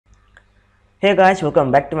Hey guys,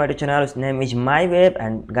 welcome back to my channel. Its name is MyWeb,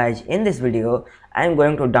 and guys, in this video I am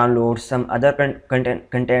going to download some other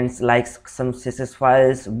contents like some CSS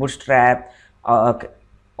files, Bootstrap,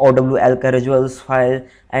 OWL casuals file,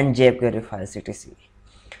 and jQuery files etc.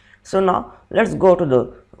 So now let's go to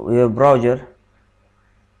the browser.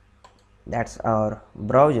 That's our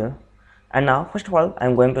browser, and now first of all I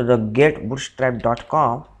am going to the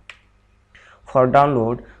getbootstrap.com for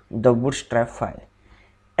download the Bootstrap file.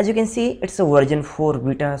 As you can see, it's a version 4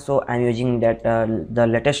 beta, so I'm using that the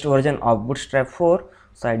latest version of Bootstrap 4.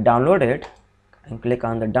 So I download it and click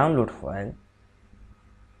on the download file,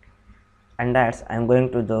 and that's I'm going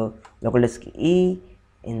to the local disk E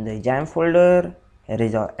in the jam folder. Here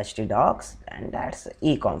is our htdocs, and that's the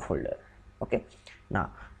ecom folder. Okay, now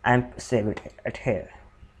I'm save it at here.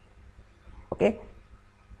 Okay,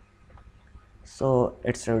 so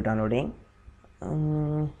it's still downloading.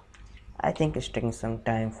 I think it's taking some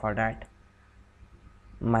time for that.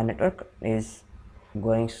 My network is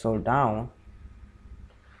going so down.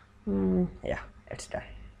 Yeah, it's done.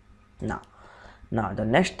 Now the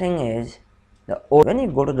next thing is when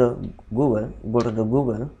you go to the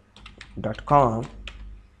google.com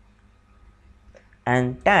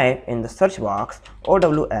and type in the search box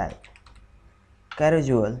OWL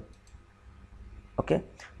casual. Okay,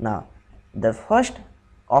 now the first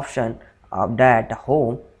option of that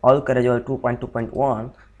home all casual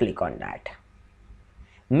 2.2.1, click on that.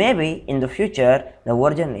 Maybe in the future the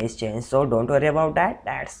version is changed, so don't worry about that.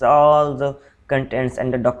 That's all the contents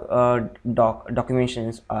and the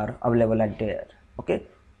documentations are available at there. Okay,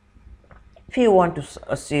 if you want to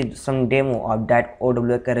see some demo of that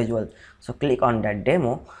OWL casual, so click on that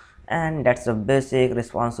demo, and that's the basic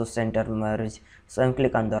responsive center merge. So I'm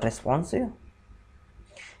click on the responsive,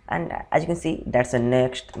 and as you can see that's the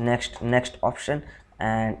next option,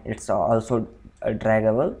 and it's also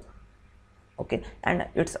draggable. Okay, and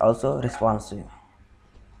it's also responsive.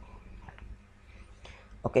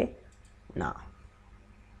 Okay, now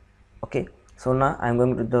so now I'm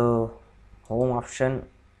going to the home option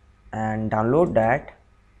and download that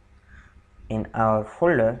in our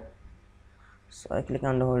folder. So I click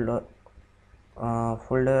on the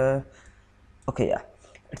folder. Okay, yeah,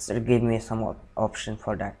 it's give me some option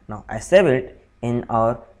for that. Now I save it in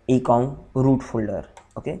our ecom root folder.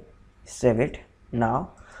 Okay, save it. Now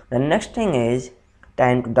the next thing is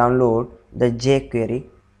time to download the jQuery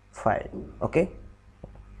file. Okay,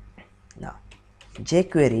 now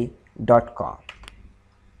jQuery.com.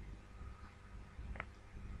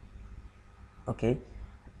 Okay,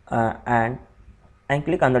 and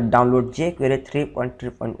click on the download jQuery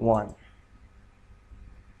 3.3.1.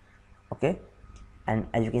 okay, and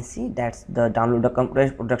as you can see that's the download the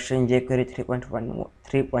compressed production jQuery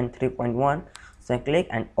 3.3.1. so I click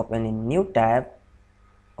and open a new tab.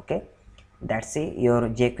 Okay, that's it, your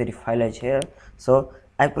jQuery file is here. So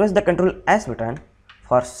I press the Ctrl S button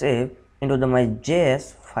for save into the my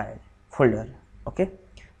JS file folder. Okay,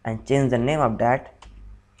 and change the name of that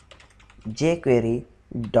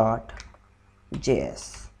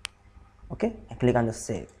jQuery.js. okay, I click on the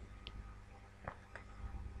save.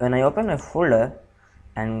 When I open my folder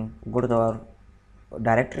and go to the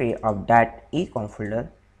directory of that ecom folder,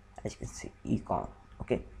 as you can see ecom.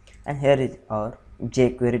 Okay, and here is our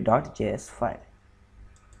jQuery.js file.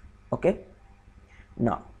 Okay,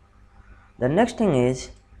 now the next thing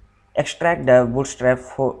is extract the bootstrap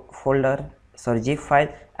folder, zip file,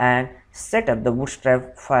 and set up the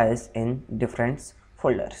bootstrap files in different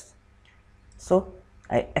folders. So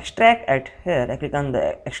I extract at here, I click on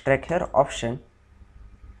the extract here option,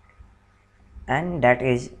 and that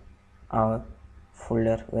is our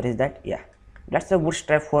folder. Where is that? Yeah, that's the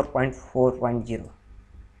bootstrap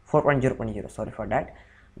 4.0, sorry for that.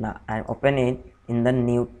 Now I'm opening in the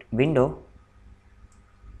new window.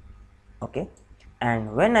 Okay,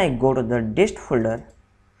 and when I go to the dist folder,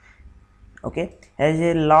 okay, there is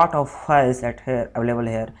a lot of files at here available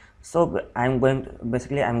here. So I'm going to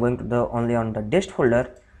the only on the dist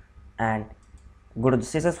folder and go to the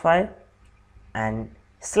CSS file and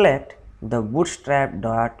select the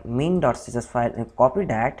bootstrap.min.css file and copy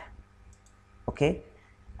that. Okay,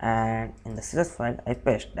 and in the CSS file I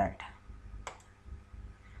paste that.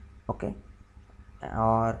 Okay,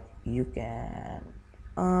 or you can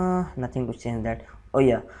nothing to change that. Oh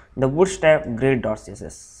yeah, the bootstrap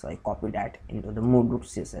grid.css, so I copy that into the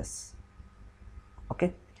mood.css.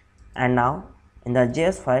 okay, and now in the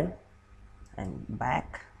JS file and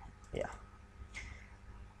back, yeah,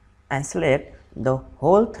 and select the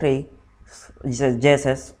whole three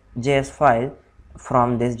JS file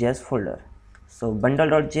from this JS folder. So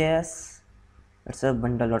bundle.js, it's a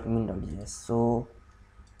bundle.min.js. So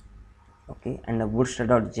okay, and the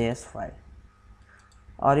bootstrap.js file,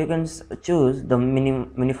 or you can choose the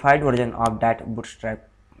minified version of that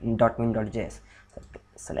bootstrap.min.js. So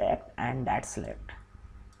select and that select.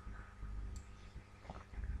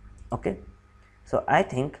 Okay, so I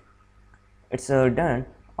think it's done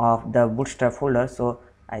of the bootstrap folder, so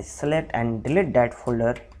I select and delete that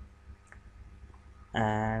folder,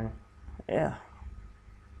 and yeah,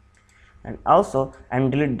 and also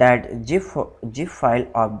and delete that zip file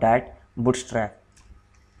of that bootstrap.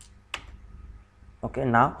 Okay,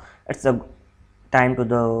 now it's a time to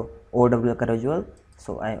the OW casual,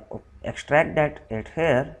 so I extract that it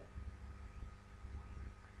here.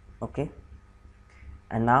 Okay,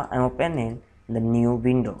 and now I'm opening the new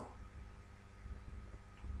window.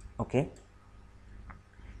 Okay,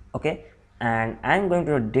 okay, and I'm going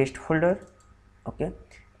to the dist folder. Okay,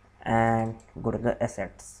 and go to the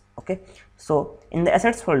assets. Okay, so in the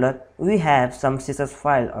assets folder we have some CSS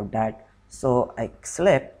file of that, so I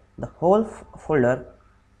select the whole folder,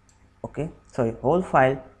 okay, sorry, whole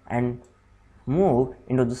file, and move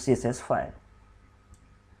into the CSS file.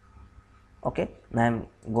 Okay, now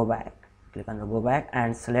go back, click on the go back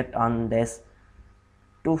and select on this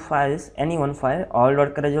two files, any one file,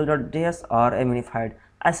 all.casual.js or a minified.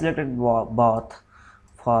 I selected both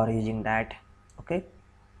for using that. Okay,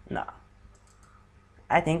 now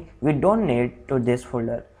I think we don't need to this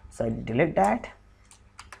folder, so I delete that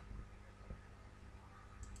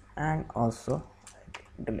and also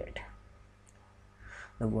delete.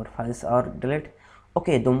 The both files are delete.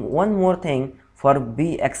 Okay, the one more thing for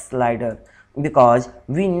bx slider, because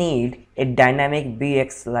we need a dynamic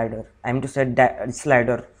bx slider. I'm to set that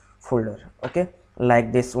slider folder. Okay,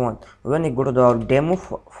 like this one. When you go to the demo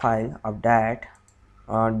file of that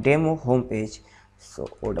demo homepage, so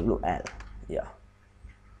owl, yeah,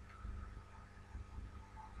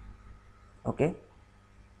 okay.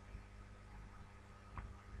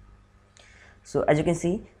 So as you can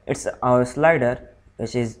see, it's our slider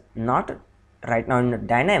which is not right now in the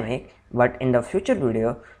dynamic, but in the future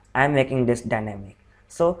video I am making this dynamic.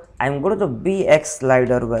 So I'm going to the bx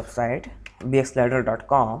slider website,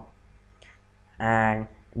 bxslider.com, and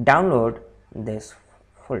download this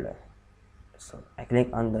folder. So I click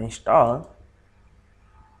on the install,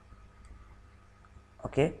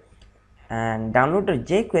 okay, and download the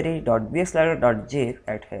jquery.bxslider.zip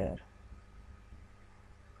at here.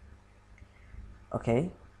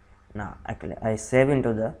 Okay, now I save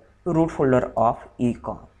into the root folder of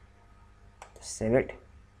ecom, save it.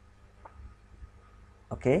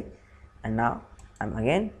 Okay, and now I'm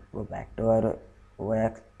again go back to our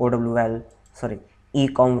owl, sorry,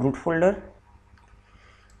 ecom root folder.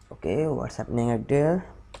 Okay, what's happening at there?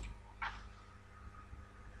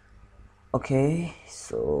 Okay,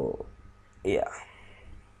 so yeah,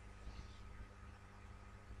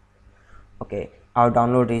 okay, our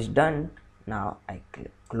download is done. Now I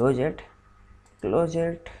close it, close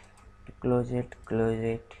it, close it, close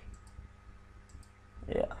it.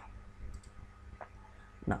 Yeah,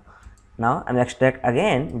 now I'm extract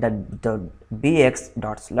again the bx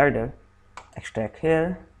dot slider, extract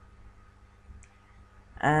here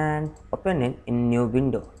and open it in new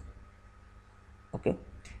window. Okay,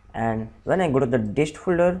 and when I go to the dist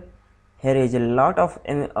folder, here is a lot of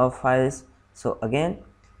files. So again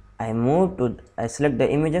I select the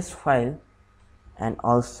images file and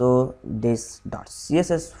also this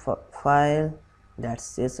 .css file, that's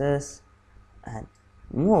CSS, and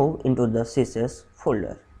move into the CSS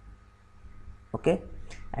folder. Okay,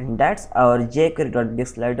 and that's our jquery.bx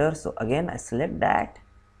slider. So again I select that,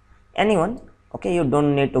 anyone. Okay, you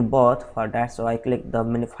don't need to both for that, so I click the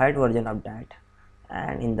minified version of that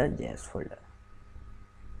and in the js folder.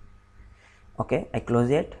 Okay, I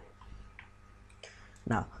close it.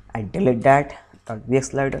 Now I delete that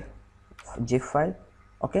 .bx slider zip file.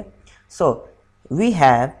 Okay, so we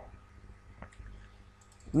have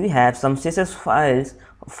some CSS files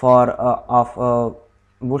for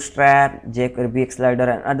bootstrap, jQuery, bx slider,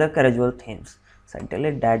 and other casual themes. So I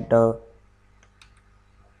delete that.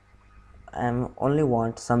 I only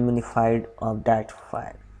want some minified of that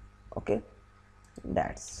file. Okay,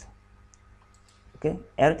 that's okay.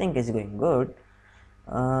 Everything is going good.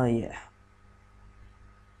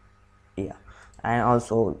 Yeah, and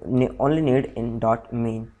also only need in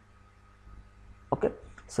 .min. Okay,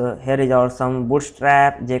 so here is our some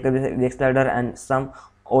bootstrap, jQuery, bx slider, and some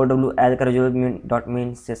owl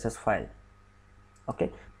casual.min css file. Okay,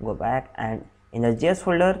 go back, and in the js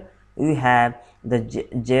folder we have the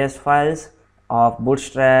js files of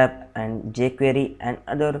bootstrap and jquery and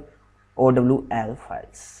other owl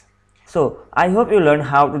files. So I hope you learned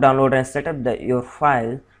how to download and set up your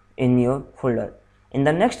file in your folder. In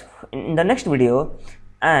the next video,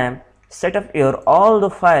 I am set up your all the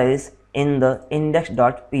files in the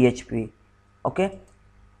index.php. Okay,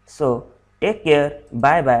 so take care,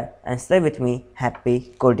 bye bye, and stay with me.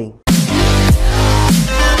 Happy coding.